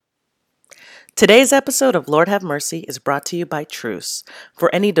Today's episode of Lord Have Mercy is brought to you by Truce,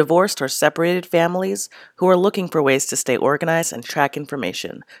 for any divorced or separated families who are looking for ways to stay organized and track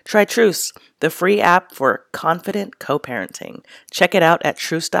information. Try Truce, the free app for confident co-parenting. Check it out at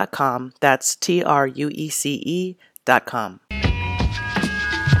truce.com. That's TRUECE.com.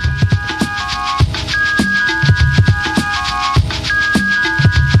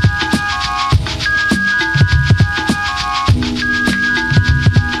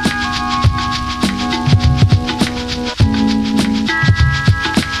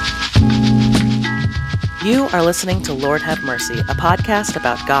 You are listening to Lord Have Mercy, a podcast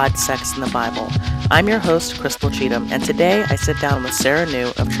about God, sex, and the Bible. I'm your host, Crystal Cheatham, and today I sit down with Sarah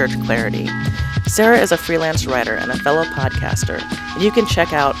Ngu of Church Clarity. Sarah is a freelance writer and a fellow podcaster, and you can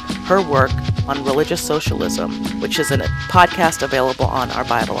check out her work on Religious Socialism, which is a podcast available on our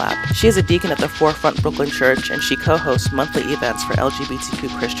Bible app. She is a deacon at the Forefront Brooklyn Church, and she co-hosts monthly events for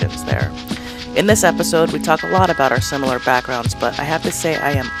LGBTQ Christians there. In this episode, we talk a lot about our similar backgrounds, but I have to say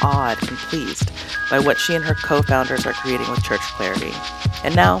I am awed and pleased by what she and her co-founders are creating with Church Clarity.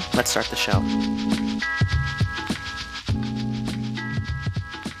 And now, let's start the show.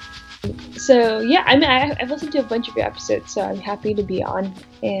 So, yeah, I mean, I've listened to a bunch of your episodes, so I'm happy to be on.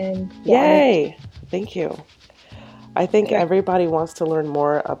 And Yay! Thank you. I think everybody wants to learn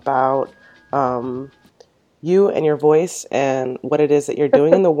more about you and your voice and what it is that you're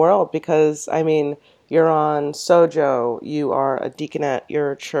doing in the world, because, I mean, you're on Sojo, you are a deacon at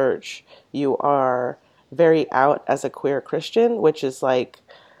your church, you are very out as a queer Christian, which is like,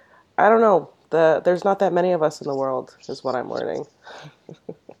 I don't know, there's not that many of us in the world, is what I'm learning.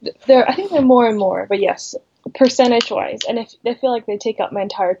 I think there are more and more, but yes, percentage-wise. And I feel like they take up my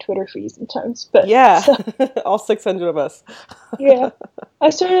entire Twitter feed sometimes. But yeah, so, all 600 of us. Yeah.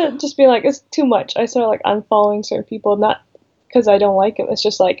 I started just being like, it's too much. I started like unfollowing certain people, not because I don't like them. It's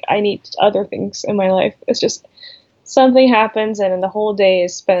just like I need other things in my life. It's just something happens and then the whole day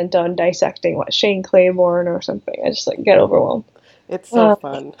is spent on dissecting what Shane Claiborne or something. I just like get overwhelmed. It's so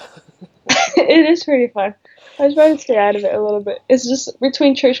fun. It is pretty fun. I try to stay out of it a little bit. It's just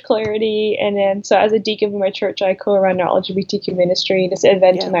between Church Clarity and then, so as a deacon for my church, I co-run our LGBTQ ministry, this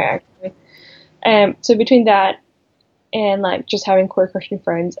event tonight actually. So between that and like just having queer Christian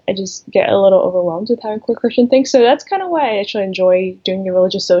friends, I just get a little overwhelmed with having queer Christian things. So that's kind of why I actually enjoy doing the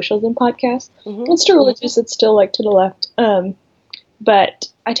Religious Socialism podcast. Mm-hmm. It's still religious, it's still like to the left. But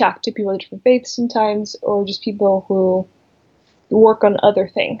I talk to people of different faiths sometimes, or just people who work on other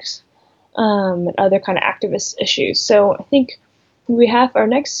things, and other kind of activist issues. So I think we have our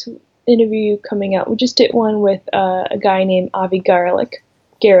next interview coming out. We just did one with a guy named Avi Garlick,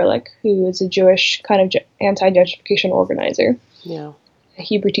 who is a Jewish kind of anti-gentrification organizer, a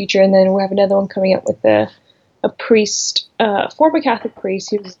Hebrew teacher. And then we have another one coming up with a priest, former Catholic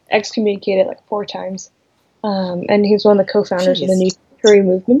priest, who was excommunicated like 4 times. And he's one of the co-founders of the New Sanctuary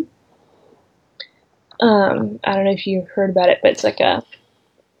movement. I don't know if you heard about it, but it's like a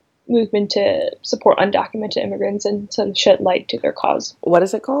movement to support undocumented immigrants and sort of shed light to their cause. What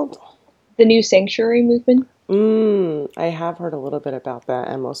is it called? The New Sanctuary movement. I have heard a little bit about that,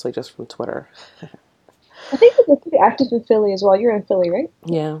 and mostly just from Twitter. I think they're pretty active in Philly as well. You're in Philly, right?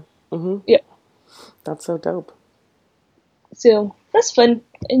 Yeah. Mm-hmm. Yeah. That's so dope. So that's fun.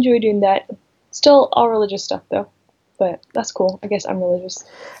 Enjoy doing that. Still all religious stuff, though. But that's cool. I guess I'm religious.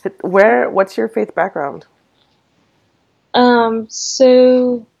 What's your faith background?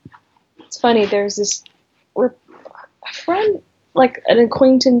 So it's funny. There's this a friend, like an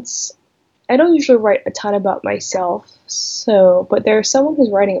acquaintance. I don't usually write a ton about myself, but there's someone who's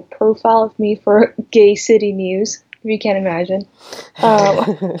writing a profile of me for Gay City News, if you can imagine.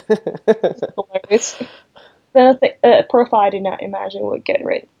 Hilarious. A profile I did not imagine would get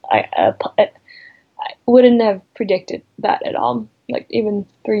written. I wouldn't have predicted that at all, like even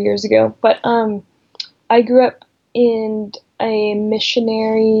 3 years ago. But I grew up in a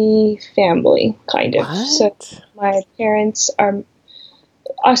missionary family, kind of. What? So my parents are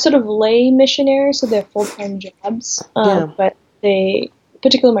sort of lay missionaries, so they have full-time jobs. But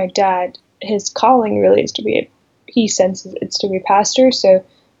particularly my dad, his calling really is he senses it's to be a pastor. So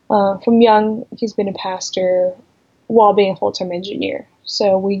from young, he's been a pastor while being a full-time engineer.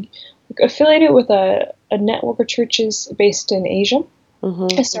 So we affiliated with a network of churches based in Asia.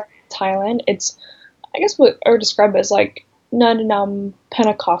 Mm-hmm. I started in Thailand. It's, I guess what I would describe as like non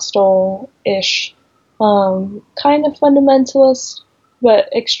Pentecostal-ish, kind of fundamentalist, but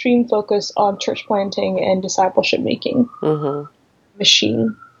extreme focus on church planting and discipleship making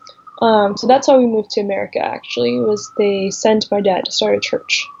machine. So that's how we moved to America, actually, was they sent my dad to start a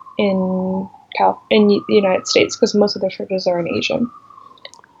church in the United States, because most of their churches are in Asia.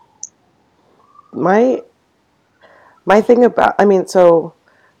 my thing about, so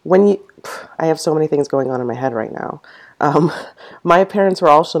when you, I have so many things going on in my head right now. Um, my parents were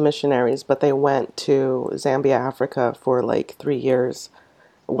also missionaries, but they went to Zambia, Africa for like 3 years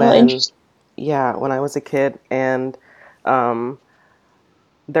Oh, when, interesting. yeah, when I was a kid. And um,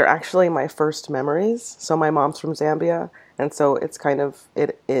 they're actually my first memories. So my mom's from Zambia, and so it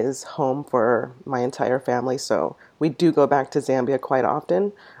is home for my entire family. So we do go back to Zambia quite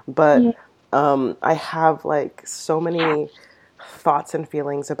often, but Mm. I have like so many thoughts and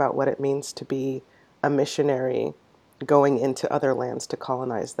feelings about what it means to be a missionary going into other lands to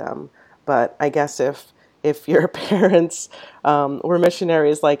colonize them. But I guess if your parents were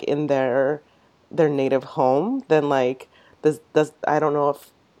missionaries like in their native home, then like does I don't know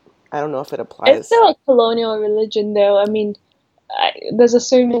if it It's applies. still a colonial religion, though. I mean, there's a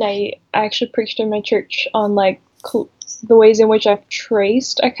sermon I actually preached in my church on like the ways in which I've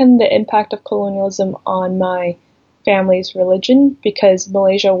traced I can the impact of colonialism on my family's religion because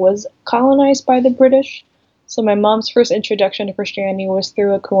Malaysia was colonized by the British. So my mom's first introduction to Christianity was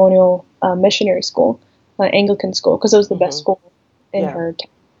through a colonial missionary school, Anglican school, because it was the best Hmm. school in Yeah. her town.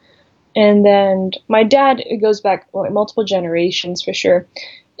 And then my dad, it goes back multiple generations for sure.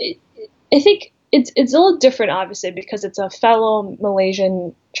 I think it's a little different, obviously, because it's a fellow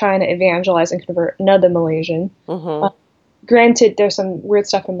Malaysian trying to evangelize and convert another Malaysian. Uh, Hmm. Granted, there's some weird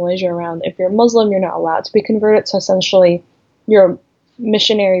stuff in Malaysia around. If you're Muslim, you're not allowed to be converted. So essentially, you're a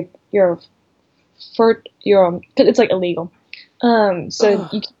missionary. It's like illegal. So Ugh.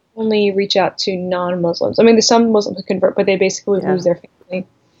 you can only reach out to non-Muslims. I mean, there's some Muslims who convert, but they basically lose Yeah. their family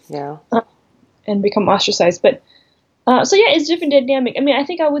Yeah. uh, and become ostracized. But so yeah, it's different dynamic. I mean, I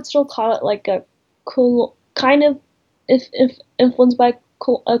think I would still call it like a cool kind of if influenced by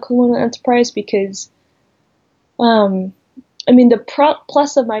a colonial enterprise because um I mean the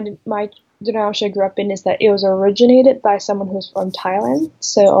plus of my denomination I grew up in is that it was originated by someone who's from Thailand.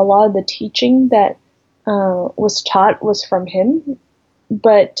 So a lot of the teaching that was taught was from him.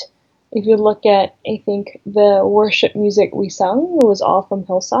 But if you look at, I think the worship music we sung was all from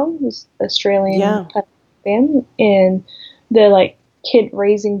Hillsong, this Australian Yeah. kind of band, and the like kid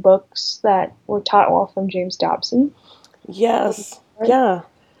raising books that were taught all from James Dobson. Yes. Yeah.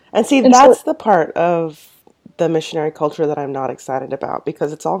 And see, And so that's the part of the missionary culture that I'm not excited about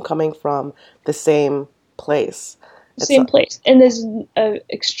because it's all coming from the same place. It's same place, and there's a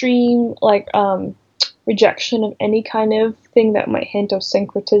extreme like rejection of any kind of thing that might hint of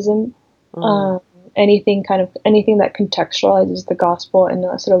syncretism. mm, Um, anything that contextualizes the gospel in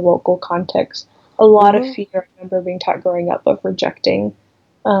a sort of local context. A lot of mm-hmm. fear I remember being taught growing up of rejecting,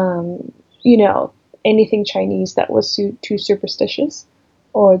 you know, anything Chinese that was too superstitious,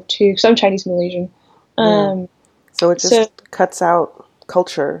 or to some Chinese Malaysian. Yeah. Um, So it so just cuts out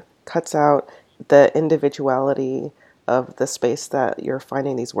culture, cuts out the individuality of the space that you're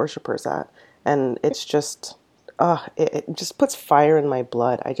finding these worshipers at. And it's just, it just puts fire in my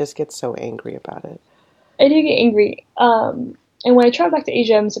blood. I just get so angry about it. I do get angry. And when I travel back to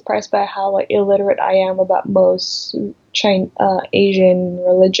Asia, I'm surprised by how like illiterate I am about most Asian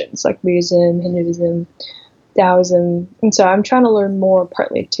religions like Buddhism, Hinduism, Taoism, and so I'm trying to learn more,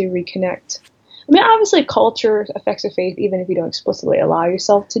 partly to reconnect. I mean, obviously, culture affects your faith, even if you don't explicitly allow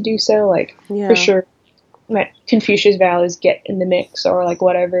yourself to do so. Like for Yeah. sure, Confucius values get in the mix, or like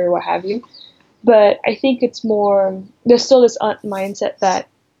whatever, what have you. But I think it's more. There's still this mindset that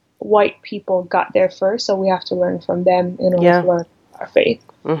white people got there first, so we have to learn from them in order Yeah. to learn our faith.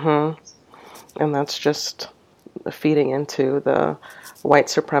 Mm-hmm. And that's just feeding into the white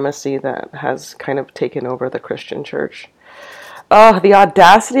supremacy that has kind of taken over the Christian church. Oh, the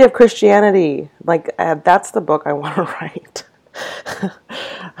audacity of Christianity. Like, that's the book I want to write.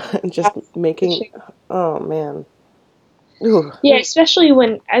 Just making, oh man. Ooh. Yeah, especially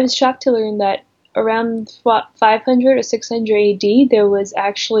when I was shocked to learn that around 500 or 600 AD, there was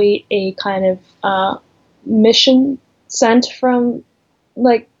actually a kind of mission sent from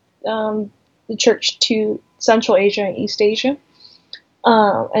like the church to Central Asia and East Asia.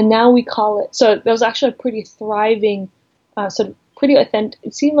 And now we call it, so there was actually a pretty thriving, sort of pretty authentic,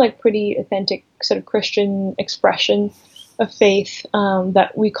 it seemed like pretty authentic sort of Christian expression of faith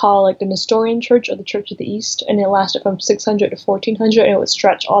that we call like the Nestorian Church or the Church of the East. And it lasted from 600 to 1400, and it would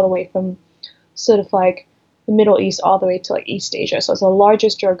stretch all the way from sort of like the Middle East all the way to like East Asia. So it's the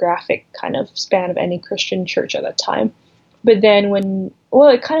largest geographic kind of span of any Christian church at that time. But then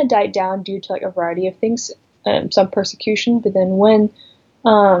it kind of died down due to like a variety of things, some persecution. But then when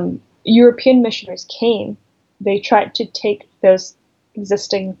European missionaries came, they tried to take those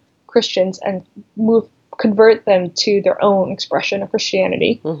existing Christians and convert them to their own expression of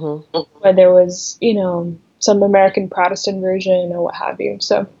Christianity, Mm-hmm. whether there was, some American Protestant version or what have you.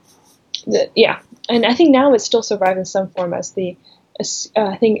 So, yeah. And I think now it still survives in some form as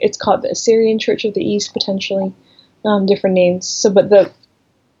I think it's called the Assyrian Church of the East, potentially, different names. So, but the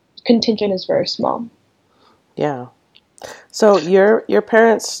contingent is very small. Yeah. So your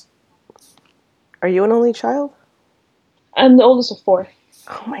parents, are you an only child? I'm the oldest of four.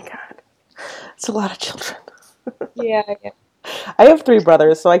 Oh my God. It's a lot of children. Yeah, yeah. I have three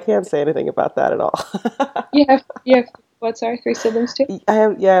brothers, so I can't say anything about that at all. You have what? Sorry, three siblings too. I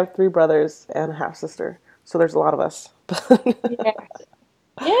have three brothers and a half sister. So there's a lot of us. Yeah,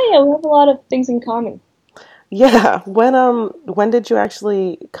 yeah. We have a lot of things in common. Yeah. When did you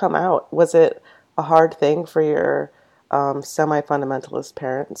actually come out? Was it a hard thing for your semi-fundamentalist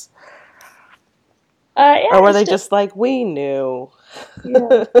parents? Or Yeah, were it's they still, just like, we knew? yeah.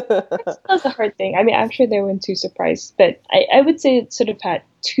 It still is a hard thing. I mean, I'm sure they weren't too surprised, but I would say it sort of had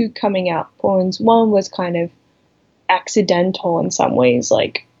two coming out points. One was kind of accidental in some ways,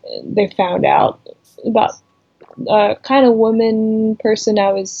 like they found out about kind of woman person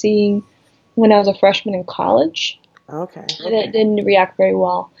I was seeing when I was a freshman in college. Okay. And it didn't react very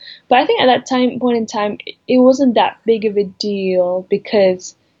well. But I think at that point in time, it wasn't that big of a deal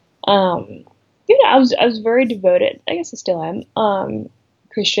because, um, I was very devoted. I guess I still am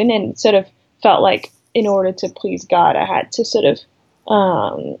Christian, and sort of felt like in order to please God, I had to sort of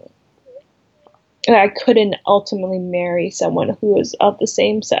I couldn't ultimately marry someone who was of the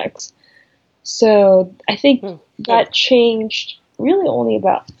same sex. So I think that changed really only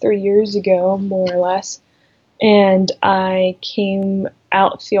about 3 years ago, more or less. And I came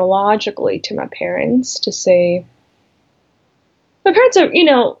out theologically to my parents to say, my parents are,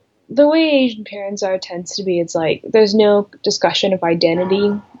 the way Asian parents are tends to be, it's like, there's no discussion of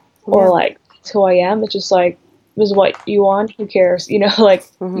identity or Yeah. like, it's who I am. It's just like, this is what you want, who cares? Like,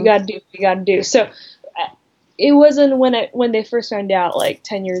 you Mm-hmm. gotta do what you gotta do. So it wasn't when they first found out, like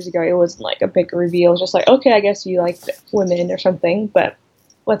 10 years ago, it wasn't like a big reveal. It was just like, okay, I guess you like women or something, but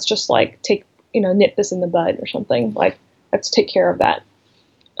let's just like nip this in the bud or something. Like, let's take care of that.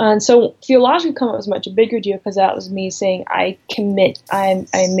 And so theological come up was much a bigger deal because that was me saying I commit. I'm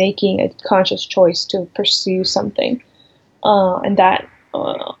making a conscious choice to pursue something, and that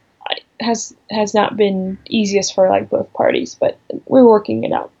has not been easiest for like both parties, but we're working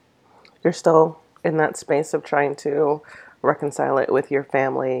it out. You're still in that space of trying to reconcile it with your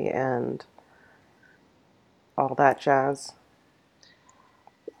family and all that jazz.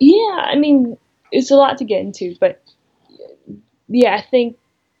 Yeah, I mean it's a lot to get into, but yeah, I think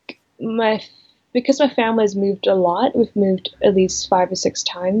my because my family has moved a lot. We've moved at least 5 or 6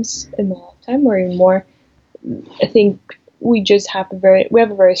 times in my lifetime, or even more. I think we have a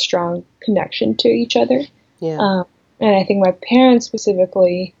very strong connection to each other, Yeah. um, and I think my parents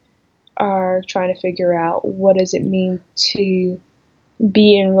specifically are trying to figure out what does it mean to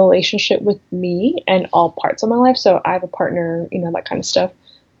be in relationship with me and all parts of my life. So I have a partner, that kind of stuff,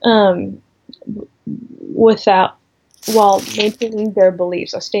 um, without while maintaining their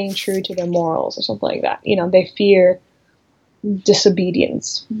beliefs or staying true to their morals or something like that. They fear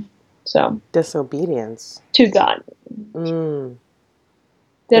disobedience. So Disobedience. to God. Mm.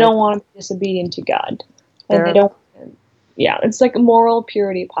 They There, don't want to be disobedient to God, and they there. don't. Yeah, it's like moral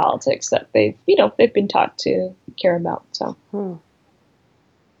purity politics that they've been taught to care about. So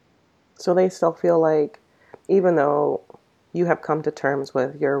So they still feel like, even though you have come to terms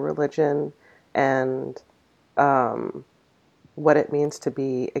with your religion and um, what it means to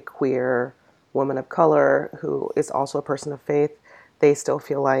be a queer woman of color who is also a person of faith, they still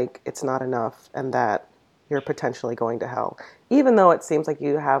feel like it's not enough and that you're potentially going to hell, even though it seems like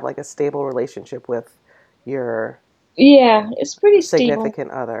you have like a stable relationship with your yeah, it's pretty stable. significant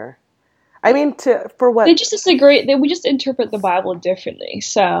other. I mean, for They what? just disagree. We just interpret the Bible differently.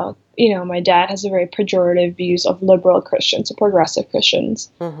 So my dad has a very pejorative views of liberal Christians, or progressive Christians,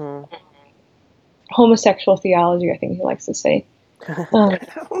 Mm-hmm. homosexual theology. I think he likes to say. Um,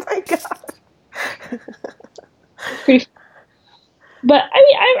 Oh my God. it's pretty. But I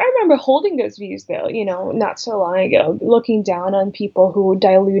mean, I remember holding those views though. Not so long ago, looking down on people who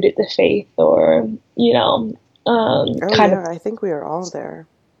diluted the faith or Oh kind of yeah, I think we are all there.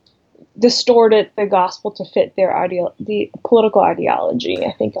 distorted the gospel to fit the political ideology.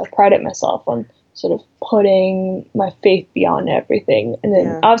 I think I prided myself on sort of putting my faith beyond everything, and then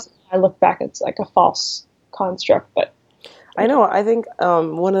Yeah. obviously I look back, it's like a false construct. But I know. I think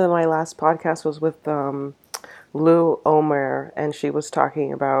one of my last podcasts was with Lou Omer, and she was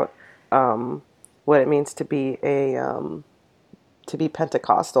talking about what it means to be a to be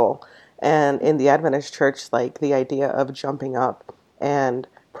Pentecostal, And in the Adventist church, like the idea of jumping up and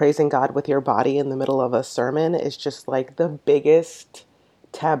praising God with your body in the middle of a sermon is just like the biggest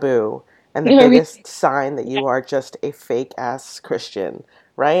taboo and the biggest sign that you are just a fake ass Christian,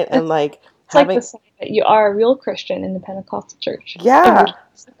 right? And like It's like the having, sign that you are a real Christian in the Pentecostal church. And you're yeah,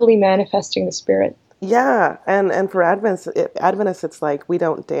 simply manifesting the Spirit. yeah. And for Adventists, it's like we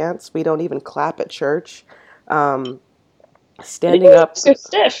don't dance, we don't even clap at church. Um, Standing up. So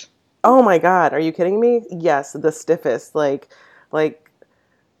stiff. Oh my God, are you kidding me? Yes, the stiffest, like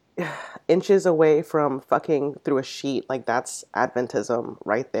inches away from fucking through a sheet. Like that's Adventism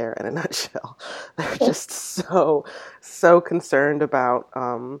right there in a nutshell. They're just so concerned about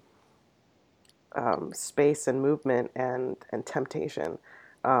space and movement and temptation.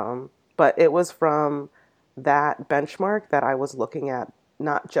 But it was from that benchmark that I was looking at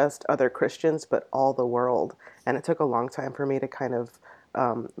not just other Christians but all the world, and it took a long time for me to kind of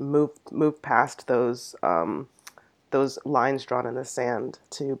move past those lines drawn in the sand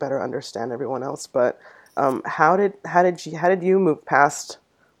to better understand everyone else. But how did you move past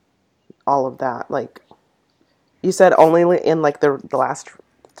all of that? Like you said, only in like the last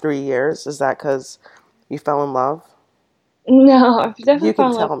 3 years. Is that because you fell in love? No, I've definitely You can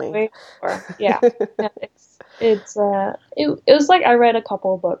found love tell me. way before. Yeah. No, it was like I read a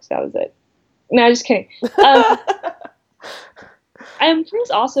couple of books, that was it. No, just kidding. Um, I'm curious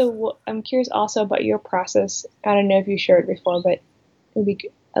also about your process. I don't know if you shared before, but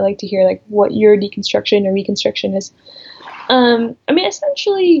I'd like to hear like what your deconstruction or reconstruction is. I mean,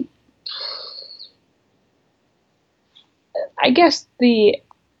 essentially, I guess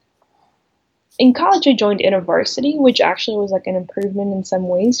in college I joined InterVarsity, which actually was like an improvement in some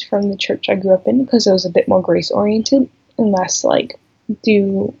ways from the church I grew up in because it was a bit more grace oriented and less like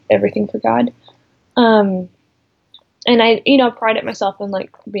do everything for God. Um, and I, prided myself in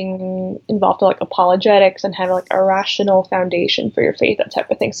like being involved in like apologetics and having like a rational foundation for your faith, that type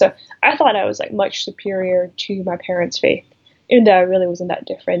of thing. So I thought I was like much superior to my parents' faith, even though I really wasn't that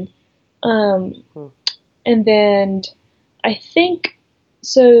different. Um, and then I think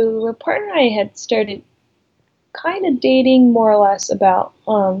so. My partner and I had started kind of dating more or less about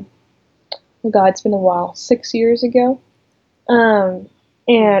oh God, it's been a while, 6 years ago.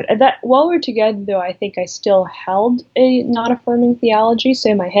 And that while we were together, though, I think I still held a non-affirming theology. So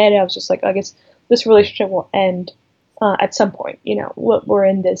in my head, I was just like, I guess this relationship will end at some point. We're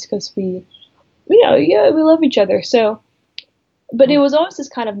in this because yeah, we love each other. So, but it was always this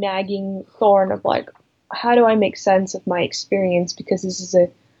kind of nagging thorn of like, how do I make sense of my experience? Because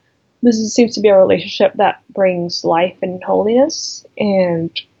seems to be a relationship that brings life and holiness,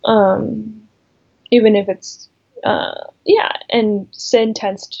 and even if it's and sin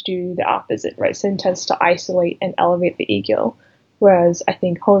tends to do the opposite, right? Sin tends to isolate and elevate the ego, whereas I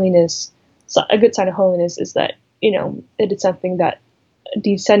think holiness, so a good sign of holiness is that it is something that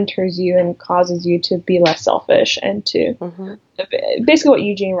decenters you and causes you to be less selfish and to basically what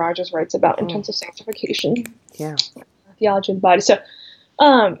Eugene Rogers writes about in terms of sanctification, theology of the body. So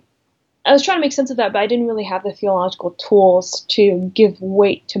I was trying to make sense of that, but I didn't really have the theological tools to give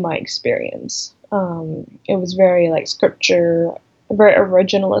weight to my experience. It was very like scripture, a very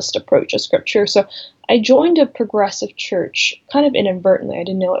originalist approach to scripture. So I joined a progressive church kind of inadvertently. I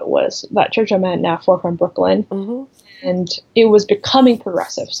didn't know it was. That church I'm at now, Forefront Brooklyn. And it was becoming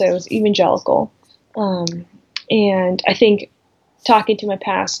progressive. So it was evangelical. And I think talking to my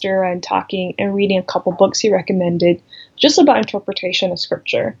pastor and reading a couple books he recommended just about interpretation of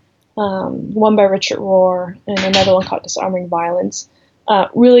scripture, one by Richard Rohr and another one called Disarming Violence,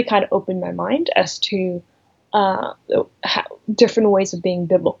 really kind of opened my mind as to different ways of being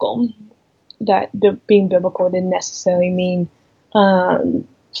biblical. That being biblical didn't necessarily mean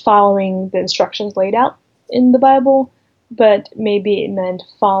following the instructions laid out in the Bible, but maybe it meant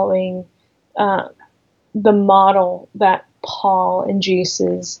following the model that Paul and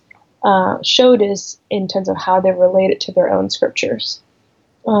Jesus showed us in terms of how they related to their own scriptures.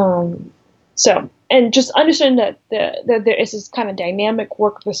 And just understanding that there is this kind of dynamic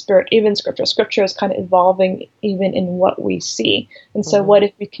work of the Spirit, even Scripture. Scripture is kind of evolving even in what we see. And so what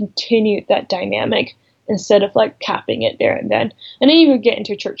if we continued that dynamic instead of like capping it there and then? And then you would get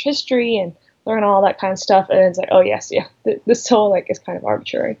into church history and learn all that kind of stuff. And it's like, oh yes, yeah, this whole like is kind of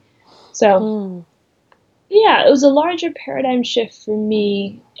arbitrary. So yeah, it was a larger paradigm shift for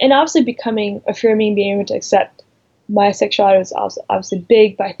me. And obviously affirming, being able to accept my sexuality was obviously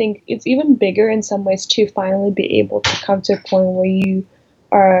big, but I think it's even bigger in some ways to finally be able to come to a point where you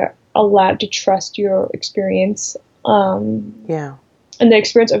are allowed to trust your experience, and the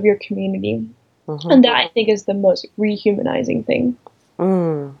experience of your community, and that I think is the most rehumanizing thing.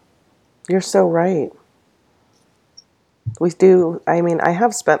 You're so right. We do. I mean, I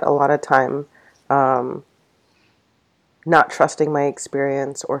have spent a lot of time um, not trusting my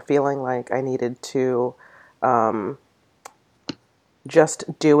experience or feeling like I needed to um,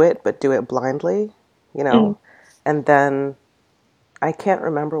 just do it, but do it blindly, you Mm. know? And then I can't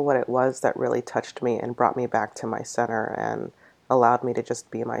remember what it was that really touched me and brought me back to my center and allowed me to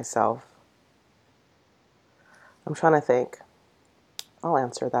just be myself. I'm trying to think. I'll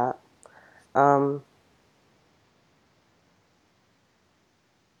answer that. Um,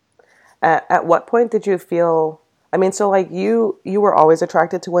 at what point did you feel? I mean, so like you were always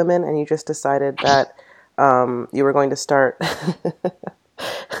attracted to women, and you just decided that you were going to start.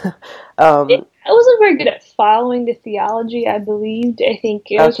 um, I wasn't very good at following the theology I believed. I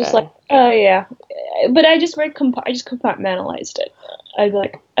think it was just like, okay, oh yeah, but I just I just compartmentalized it. I'd be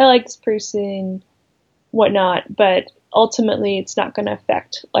like, I like this person, whatnot, but ultimately it's not going to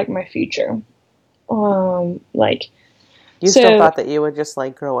affect like my future. Like you still so. thought that you would just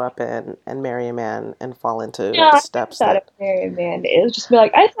like grow up and marry a man and fall into No, I never steps thought of that. marrying a man. It was just be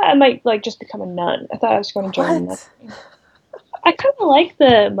like I thought I might like just become a nun. I thought I was going to join the nun. What? I kind of like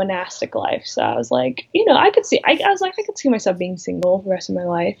the monastic life, so I was like, I could see. I was like, I could see myself being single the rest of my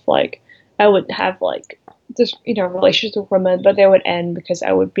life. Like, I would have like just relationships with women, but they would end because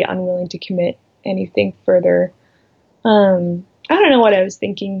I would be unwilling to commit anything further. I don't know what I was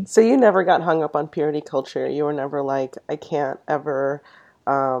thinking. So you never got hung up on purity culture. You were never like, I can't ever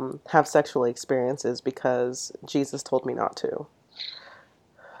have sexual experiences because Jesus told me not to.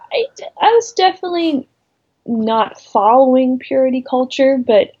 I was definitely not following purity culture,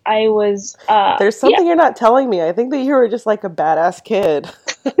 but I was, There's yeah. something you're not telling me. I think that you were just like a badass kid.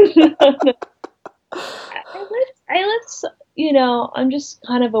 I'm just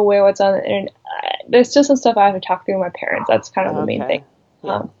kind of aware what's on the internet. There's still some stuff I have to talk through with my parents. That's kind of the main thing. Okay.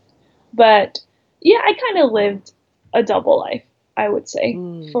 Yeah. Um, but yeah, I kind of lived a double life, I would say,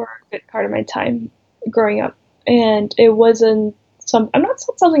 Mm, for a good part of my time growing up. And it wasn't I'm not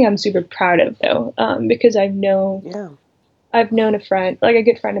something I'm super proud of though, because yeah. I've known a friend, like a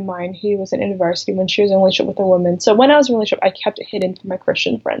good friend of mine, who was in university when she was in a relationship with a woman. So when I was in a relationship, I kept it hidden from my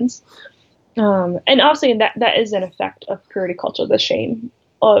Christian friends. And obviously that is an effect of purity culture, the shame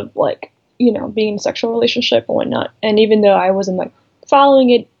of like, being in a sexual relationship and whatnot. And even though I wasn't like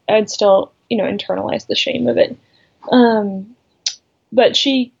following it, I'd still, internalize the shame of it. Um, but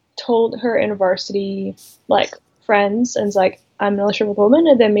she told her university like friends and was like, I'm in a relationship with a woman,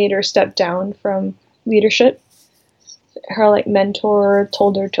 and then made her step down from leadership. Her like mentor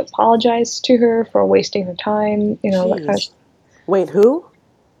told her to apologize to her for wasting her time, that kind of. Jeez. Wait, who?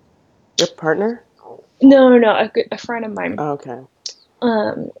 Your partner? No, no, no, a friend of mine. Okay.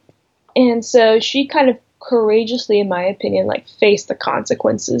 Um, And so she kind of courageously, in my opinion, like faced the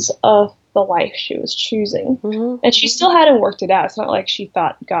consequences of the life she was choosing. Mm-hmm. And she still hadn't worked it out. It's not like she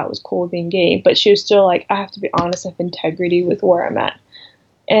thought God was cool with being gay, but she was still like, I have to be honest, I have integrity with where I'm at.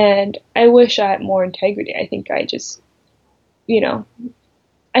 And I wish I had more integrity. I think I just, you know,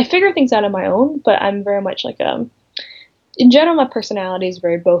 I figure things out on my own, but I'm very much like, in general, my personality is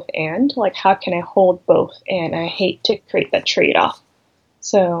very both and. Like, how can I hold both? And I hate to create that trade off.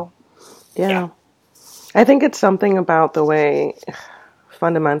 So, yeah. Yeah. I think it's something about the way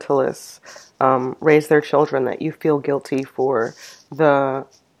fundamentalists raise their children that you feel guilty for the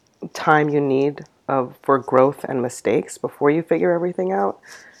time you need for growth and mistakes before you figure everything out.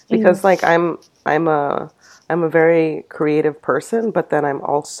 Mm. Because like I'm a very creative person, but then I'm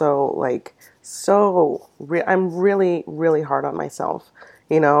also like I'm really really hard on myself,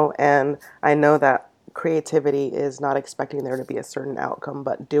 and I know that creativity is not expecting there to be a certain outcome,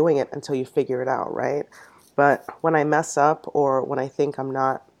 but doing it until you figure it out, right? But when I mess up or when I think I'm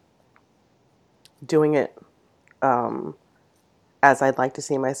not doing it as I'd like to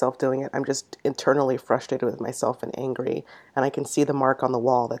see myself doing it, I'm just internally frustrated with myself and angry. And I can see the mark on the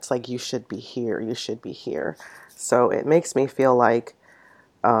wall that's like, you should be here, you should be here. So it makes me feel like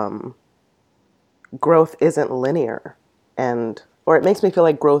growth isn't linear. Or it makes me feel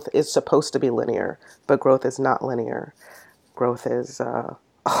like growth is supposed to be linear, but growth is not linear. Growth is,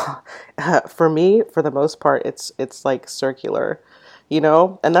 for me, for the most part, it's like circular,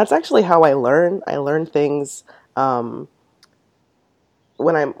 and that's actually how I learn. I learn things when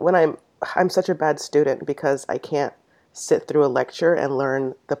I'm such a bad student because I can't sit through a lecture and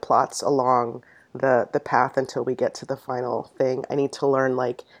learn the plots along the path until we get to the final thing. I need to learn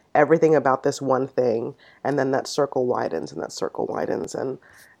like everything about this one thing, and then that circle widens and that circle widens. And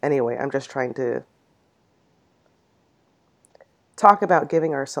anyway, I'm just trying to talk about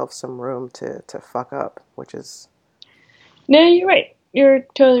giving ourselves some room to fuck up, which is No, you're right. You're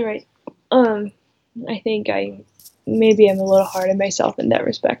totally right. I think maybe I'm a little hard on myself in that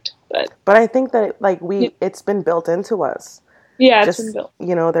respect, but I think that it's been built into us. Yeah, it's been Just,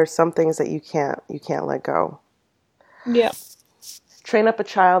 built. there's some things that you can't let go. Yeah. Train up a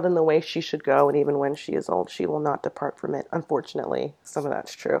child in the way she should go, and even when she is old, she will not depart from it. Unfortunately, some of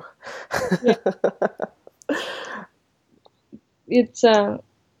that's true. Yeah.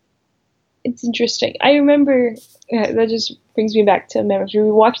 It's interesting. I remember that just brings me back to memories. We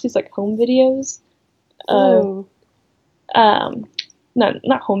watched these like home videos of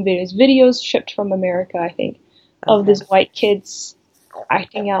not home videos shipped from America, I think, of these white kids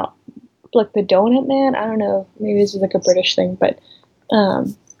acting out like the Donut Man. I don't know, maybe this is like a British thing, but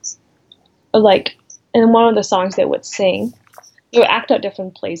like in one of the songs they would sing, they would act out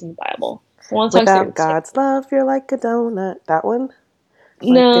different plays in the Bible. One of the songs they Without would God's sing, love, you're like a donut. That one?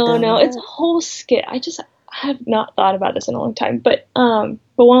 no, it's a whole skit. I have not thought about this in a long time, but one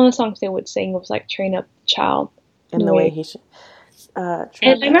of the songs they would sing was like train up the child in the way he should. And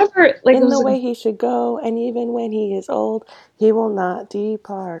I remember, like, in the way he should go, and even when he is old, he will not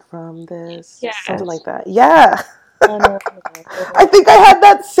depart from this. Yes. Something like that. Yeah. No. I think I had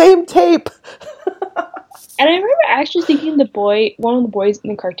that same tape. And I remember actually thinking one of the boys in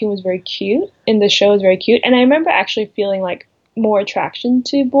the cartoon was very cute, in the show was very cute, and I remember actually feeling like more attraction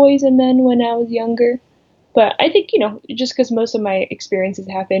to boys and men when I was younger. But I think, just because most of my experiences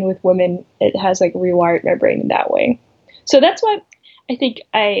have been with women, it has like rewired my brain in that way. So that's why I think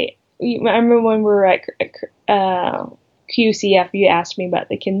I remember when we were at QCF, you asked me about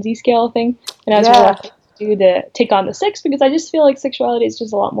the Kinsey scale thing, and I was reluctant to take on the 6 because I just feel like sexuality is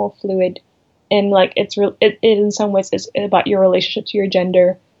just a lot more fluid, and like it in some ways is about your relationship to your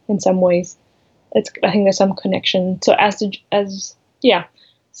gender. In some ways, I think there's some connection. So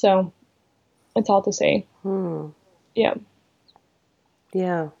so it's all to say. Yeah.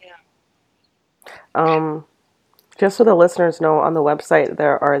 Just so the listeners know, on the website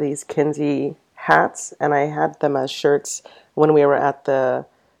there are these Kinsey hats, and I had them as shirts when we were at the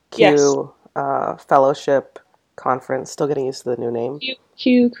Q Fellowship conference. Still getting used to the new name.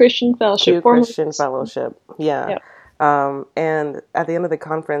 Q Christian Fellowship. Q Christian Fellowship. Yeah. And at the end of the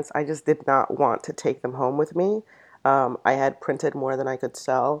conference, I just did not want to take them home with me. I had printed more than I could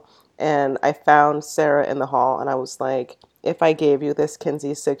sell, and I found Sarah in the hall, and I was like, if I gave you this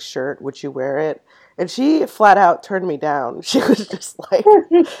Kinsey 6 shirt, would you wear it? And she flat out turned me down. She was just like,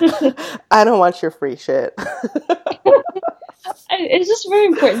 I don't want your free shit. It's just very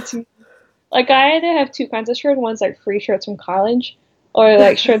important to me. Like, I either have two kinds of shirts. One's like free shirts from college, or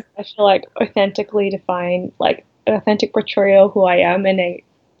like shirts that I feel like authentically define, like an authentic portrayal of who I am. And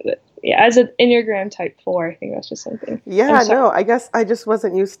as an Enneagram type 4, I think that's just something. Yeah, no, I guess I just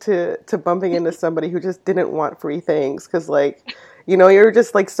wasn't used to bumping into somebody who just didn't want free things, because like, you're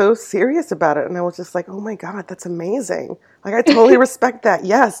just like so serious about it, and I was just like, oh my God, that's amazing. Like, I totally respect that.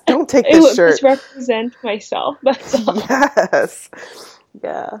 Yes, don't take this shirt. It would misrepresent myself. That's all. Yes.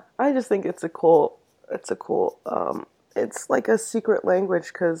 Yeah, I just think it's it's like a secret language,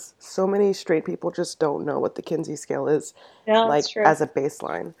 because so many straight people just don't know what the Kinsey scale is, like as a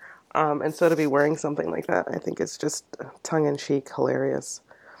baseline. And so to be wearing something like that, I think it's just tongue-in-cheek hilarious.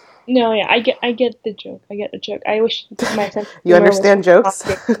 No, yeah, I get the joke. I wish my sense of you understand jokes?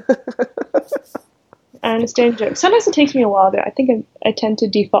 I understand jokes. Sometimes it takes me a while, though. I think I tend to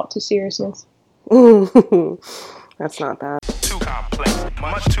default to seriousness. That's not bad. Too complex,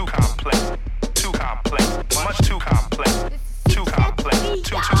 much too complex. Too complex, much too complex. Too complex,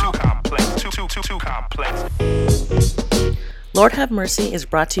 too complex. Too complex. Lord Have Mercy is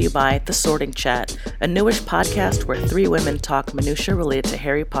brought to you by The Sorting Chat, a newish podcast where 3 women talk minutiae related to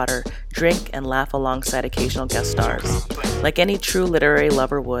Harry Potter, drink, and laugh alongside occasional guest stars. Like any true literary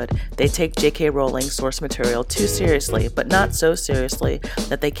lover would, they take J.K. Rowling's source material too seriously, but not so seriously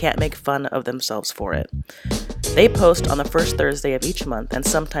that they can't make fun of themselves for it. They post on the first Thursday of each month, and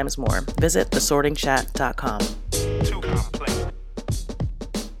sometimes more. Visit thesortingchat.com.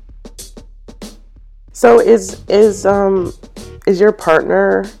 So is your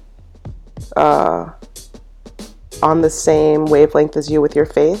partner on the same wavelength as you with your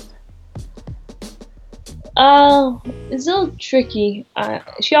faith? It's a little tricky.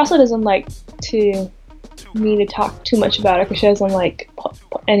 She also doesn't like me to talk too much about it, because she doesn't like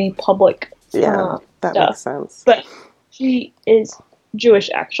any public that stuff. Makes sense. But she is Jewish,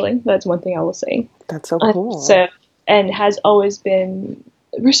 actually. That's one thing I will say. That's so cool. And has always been.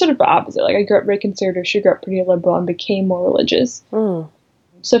 We're sort of the opposite. Like, I grew up very conservative. She grew up pretty liberal and became more religious. So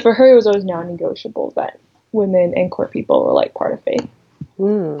for her, it was always non-negotiable that women and queer people were like part of faith.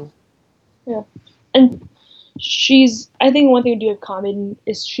 Yeah, and I think one thing we do have common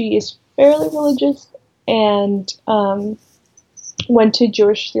is she is fairly religious, and went to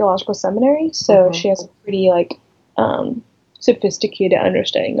Jewish Theological Seminary, so she has a pretty sophisticated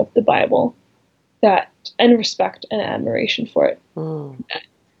understanding of the Bible, and respect and admiration for it.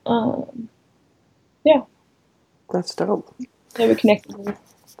 Yeah, That's dope. yeah, we connected.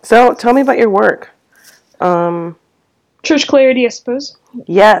 So tell me about your work. Church Clarity, I suppose.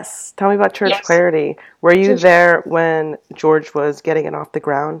 Yes, tell me about Church Yes. Clarity. Were you there when George was getting it off the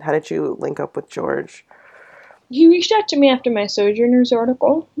ground? How did you link up with George? He reached out to me after my Sojourners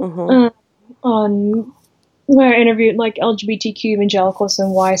article on where I interviewed LGBTQ evangelicals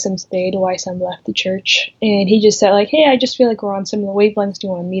and why some stayed, why some left the church. And he just said hey, I just feel like we're on similar wavelengths. Do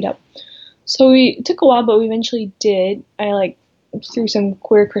you want to meet up? So it took a while, but we eventually did. I through some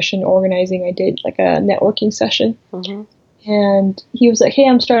queer Christian organizing, I did a networking session. And he was like, hey,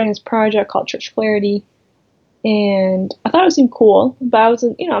 I'm starting this project called Church Clarity. And I thought it seemed cool, but I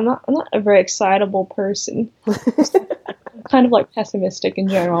wasn't, I'm not a very excitable person. I'm kind of pessimistic in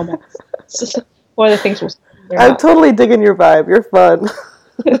general. But it's just one of the things I'm totally digging your vibe. You're fun.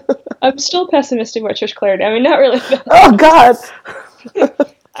 I'm still pessimistic about Church Clarity. I mean, not really. Oh, God.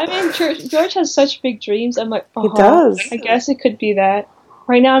 I mean, George has such big dreams. I'm like, He does. I guess it could be that.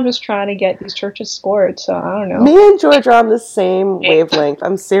 Right now, I'm just trying to get these churches scored, so I don't know. Me and George are on the same wavelength.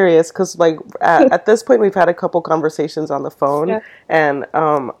 I'm serious, because at this point, we've had a couple conversations on the phone, and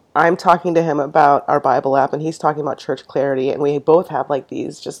I'm talking to him about our Bible app, and he's talking about Church Clarity, and we both have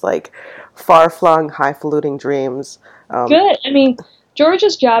these just far-flung, highfalutin dreams. Good. I mean,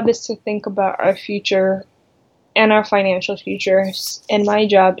 George's job is to think about our future and our financial futures, and my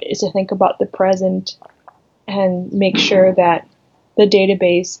job is to think about the present and make sure that the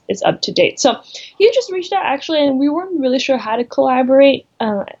database is up to date. So he just reached out actually, and we weren't really sure how to collaborate.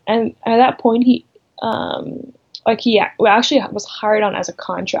 And at that point, he actually was hired on as a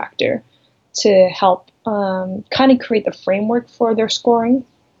contractor to help kind of create the framework for their scoring.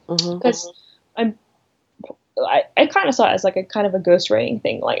 Because I kind of saw it as a kind of a ghostwriting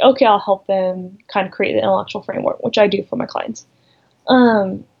thing. Okay, I'll help them kind of create the intellectual framework, which I do for my clients.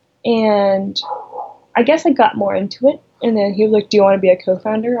 And I guess I got more into it. And then he was like, do you want to be a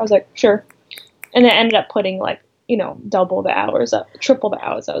co-founder? I was like, sure. And then I ended up putting double the hours triple the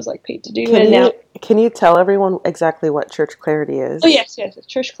hours I was paid to do. Can you tell everyone exactly what Church Clarity is? Oh, yes.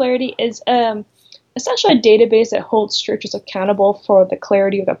 Church Clarity is essentially a database that holds churches accountable for the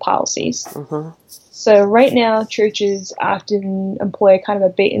clarity of their policies. So right now, churches often employ kind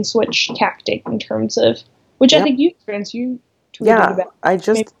of a bait and switch tactic in terms of, which I think you experienced. You tweeted about.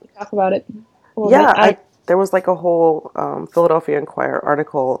 Maybe talk about it a little bit. There was a whole Philadelphia Inquirer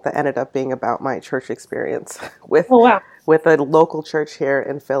article that ended up being about my church experience with a local church here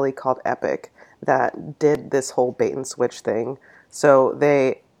in Philly called Epic that did this whole bait and switch thing. So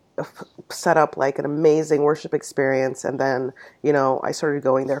they set up an amazing worship experience, and then I started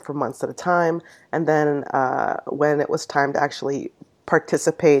going there for months at a time, and then when it was time to actually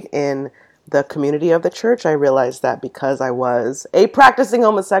participate in the community of the church, I realized that because I was a practicing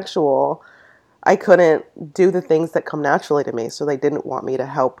homosexual, I couldn't do the things that come naturally to me. So they didn't want me to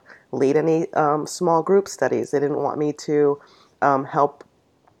help lead any small group studies. They didn't want me to help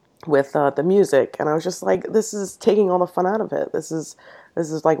with the music, and I was just this is taking all the fun out of it. This is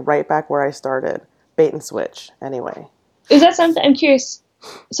right back where I started. Bait and switch. Anyway, is that something? I'm curious.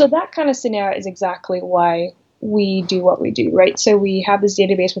 So that kind of scenario is exactly why we do what we do, right? So we have this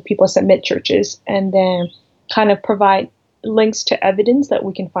database where people submit churches and then kind of provide links to evidence that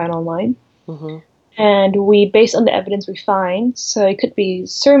we can find online. And we, based on the evidence we find, so it could be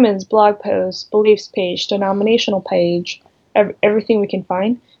sermons, blog posts, beliefs page, denominational page, everything we can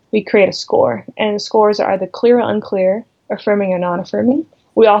find, we create a score. And the scores are either clear or unclear, affirming or non-affirming.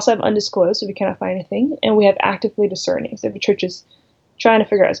 We also have undisclosed, so we cannot find anything. And we have actively discerning. So if a church is trying to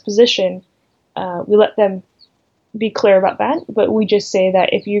figure out its position, we let them be clear about that. But we just say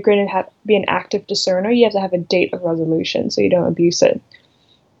that if you're going to be an active discerner, you have to have a date of resolution so you don't abuse it.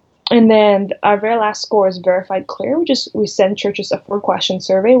 And then our very last score is verified clear, which is we send churches a 4-question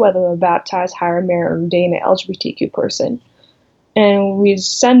survey, whether they're baptized, hire, marry, or ordain an LGBTQ person. And we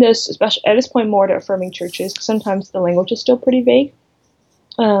send this, especially at this point, more to affirming churches, because sometimes the language is still pretty vague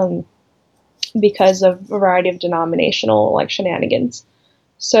because of a variety of denominational shenanigans.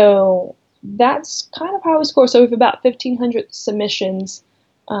 So that's kind of how we score. So we have about 1,500 submissions.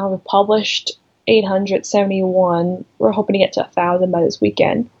 We've published 871. We're hoping to get to 1,000 by this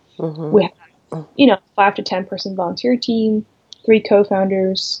weekend. We have, 5 to 10 person volunteer team, 3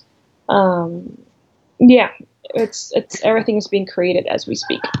 co-founders. It's everything is being created as we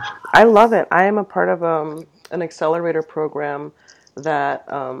speak. I love it. I am a part of an accelerator program that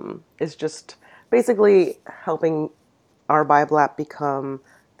is just basically helping our Bible app become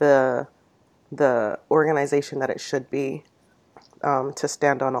the organization that it should be, to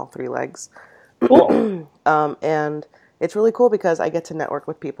stand on all three legs. Cool. And it's really cool because I get to network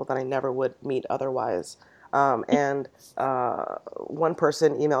with people that I never would meet otherwise. And one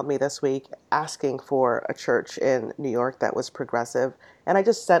person emailed me this week asking for a church in New York that was progressive. And I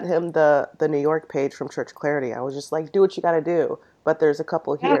just sent him the New York page from Church Clarity. I was just like, do what you got to do. But there's a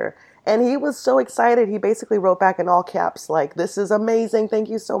couple here. And he was so excited. He basically wrote back in all caps, like, this is amazing. Thank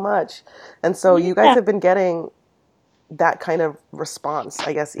you so much. And so you guys have been getting that kind of response,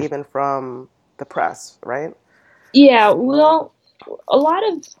 I guess, even from the press, right? Yeah, well, a lot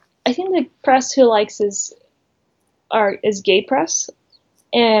of, I think the press who likes is gay press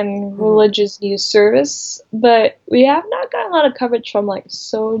and religious news service, but we have not gotten a lot of coverage from like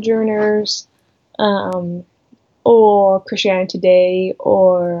Sojourners, or Christianity Today,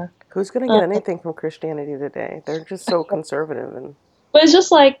 or who's going to get anything from Christianity Today? They're just so conservative. But it's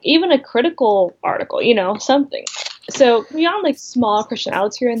just like even a critical article, something. So beyond like small Christian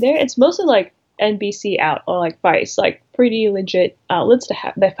outlets here and there, it's mostly like NBC out or like Vice, like pretty legit outlets that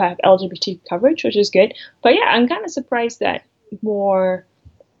have LGBT coverage, which is good. But yeah, I'm kind of surprised that more,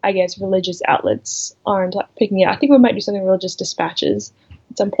 I guess, religious outlets aren't picking it up. I think we might do something religious dispatches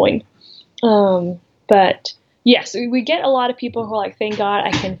at some point. But yes, we get a lot of people who are like, thank God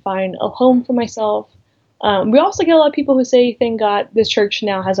I can find a home for myself. We also get a lot of people who say, thank God this church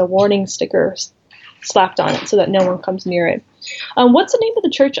now has a warning sticker slapped on it so that no one comes near it. What's the name of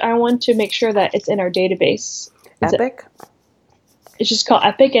the church? I want to make sure that it's in our database. Epic? It's just called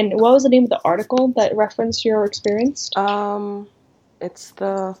Epic. And what was the name of the article that referenced your experience? It's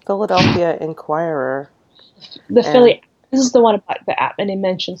the Philadelphia Inquirer. This is the one about the app, and it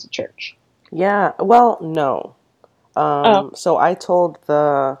mentions the church. Yeah, well, no. So I told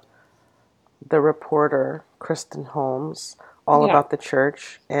the reporter, Kristen Holmes, all about the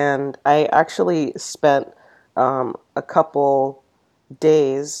church, and I actually spent a couple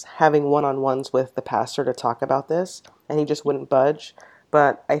days having one-on-ones with the pastor to talk about this, and he just wouldn't budge.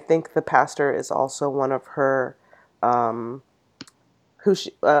 But I think the pastor is also one of her a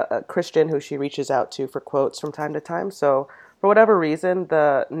Christian who she reaches out to for quotes from time to time. So for whatever reason,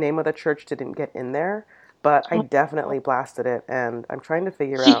 the name of the church didn't get in there, but I definitely blasted it, and I'm trying to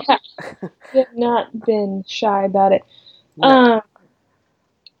figure out. You have not been shy about it. No.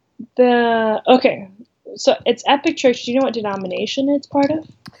 So it's Epic Church. Do you know what denomination it's part of?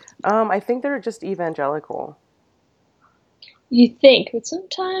 I think they're just evangelical. You think, but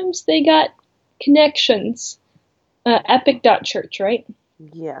sometimes they got connections. Epic.church, right?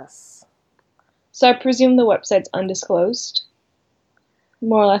 Yes. So I presume the website's undisclosed.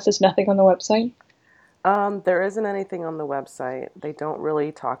 More or less, there's nothing on the website. There isn't anything on the website. They don't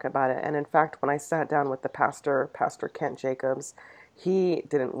really talk about it. And in fact, when I sat down with the Pastor Kent Jacobs, he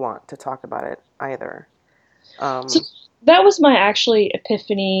didn't want to talk about it either. So that was my actually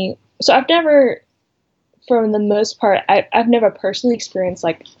epiphany. So I've never, for the most part, I've never personally experienced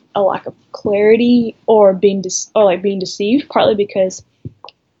like a lack of clarity or being deceived. Partly because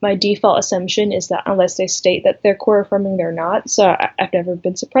my default assumption is that unless they state that they're queer affirming, they're not. So I've never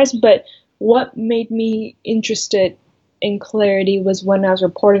been surprised. But what made me interested in clarity was when I was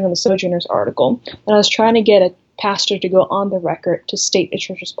reporting on the Sojourners article, and I was trying to get a pastor to go on the record to state the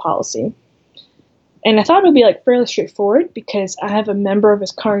church's policy. And I thought it would be like fairly straightforward because I have a member of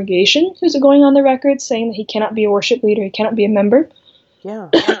his congregation who's going on the record saying that he cannot be a worship leader, he cannot be a member. Yeah.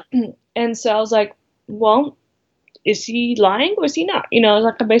 And so I was like, well, is he lying or is he not? It was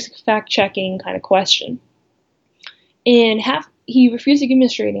like a basic fact-checking kind of question. And he refused to give me a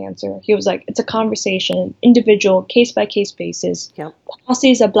straight answer. He was like, it's a conversation, individual, case-by-case basis. Yep.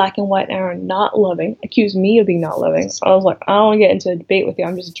 Policies that black and white are not loving. Accused me of being not loving. So I was like, I don't want to get into a debate with you.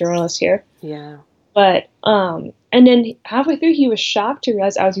 I'm just a journalist here. Yeah. But, and then halfway through, he was shocked to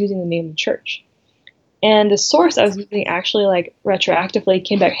realize I was using the name of the church. And the source I was using actually, like, retroactively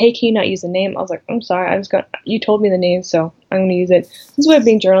came back, hey, can you not use the name? I was like, I'm sorry, you told me the name, so I'm going to use it. This way of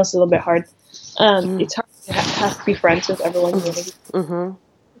being a journalist is a little bit hard. It's hard to have to be friends with everyone. Mm-hmm.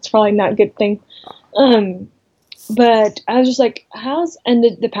 It's probably not a good thing. But I was just like, and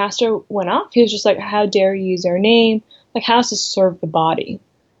the pastor went off. He was just like, how dare you use their name? Like, how does this serve the body?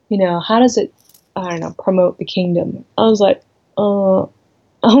 How does it, I don't know, promote the kingdom? I was like,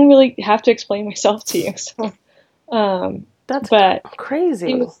 I don't really have to explain myself to you. So, That's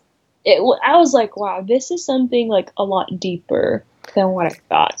crazy. I was like, wow, this is something like a lot deeper than what I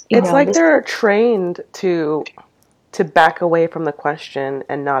thought. They're trained to back away from the question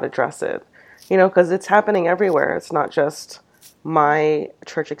and not address it. Because it's happening everywhere. It's not just my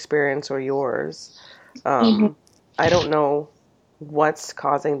church experience or yours, I don't know what's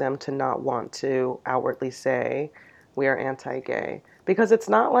causing them to not want to outwardly say we are anti-gay, because it's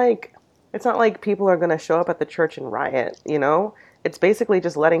not like people are going to show up at the church and riot, you know? It's basically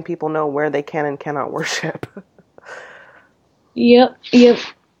just letting people know where they can and cannot worship. Yep.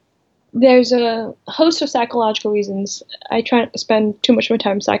 There's a host of psychological reasons. I try not to spend too much of my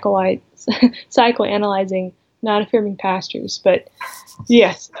time psychoanalyzing non-affirming pastors, but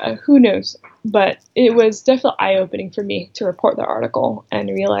yes, who knows? But it was definitely eye-opening for me to report the article and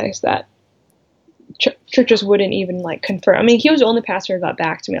realize that churches wouldn't even like confirm. I mean, he was the only pastor who got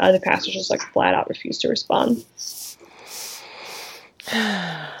back to me. Other pastors just like flat out refused to respond.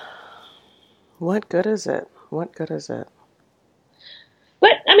 What good is it? What good is it?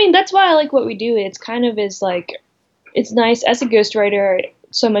 But I mean, that's why I like what we do. It's kind of is like, it's nice as a ghostwriter.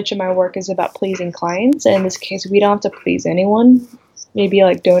 So much of my work is about pleasing clients, and in this case, we don't have to please anyone. Maybe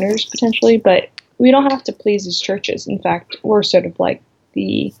like donors potentially, but we don't have to please these churches. In fact, we're sort of like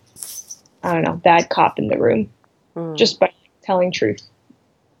the, I don't know, bad cop in the room, just by telling truth.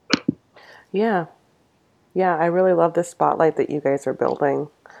 Yeah, I really love this spotlight that you guys are building.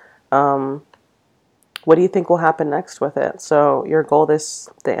 What do you think will happen next with it? So your goal the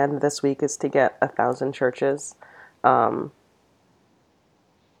end of this week is to get 1,000 churches.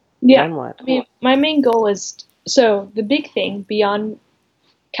 Yeah, then what? I mean, my main goal is, so the big thing beyond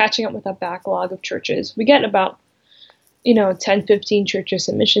catching up with a backlog of churches, we get about, 10, 15 church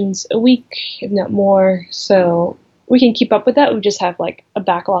submissions a week, if not more. So we can keep up with that. We just have like a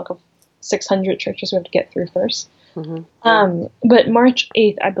backlog of 600 churches we have to get through first. But March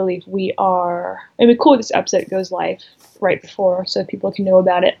 8th, I believe it'd be cool if this episode goes live right before so people can know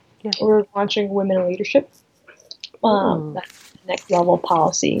about it. Yeah. We're launching Women in Leadership. That's the next level of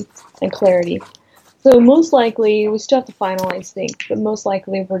policy and clarity. So most likely, we still have to finalize things, but most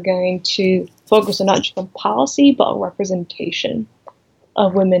likely we're going to focus on not just on policy, but on representation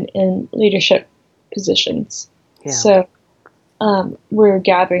of women in leadership positions. Yeah. So we're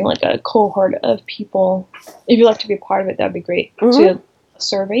gathering like a cohort of people. If you'd like to be a part of it, that'd be great. To a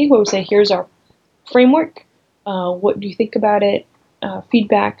survey where we say, here's our framework. What do you think about it?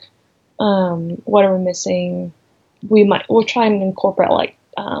 Feedback. What are we missing? We'll try and incorporate like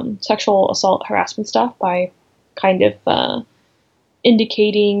sexual assault harassment stuff by kind of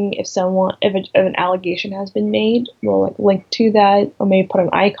indicating if an allegation has been made. We'll like link to that, or maybe put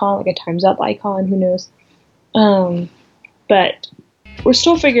an icon, like a time's up icon. Who knows? But we're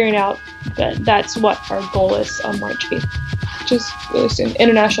still figuring out, but that's what our goal is on March 8th, which is really soon.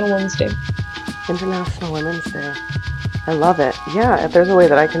 International Women's Day. International Women's Day. I love it. Yeah, if there's a way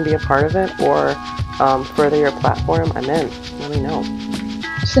that I can be a part of it or further your platform, I'm in. Let me know.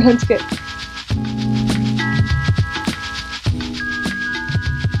 Sounds good.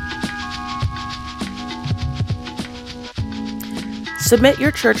 Submit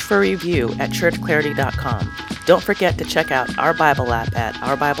your church for review at churchclarity.com. Don't forget to check out our Bible app at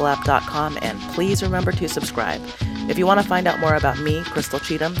ourbibleapp.com, and please remember to subscribe. If you want to find out more about me, Crystal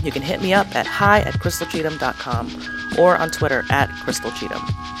Cheatham, you can hit me up at hi@crystalcheatham.com or on Twitter @crystalcheatham.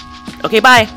 Okay, bye!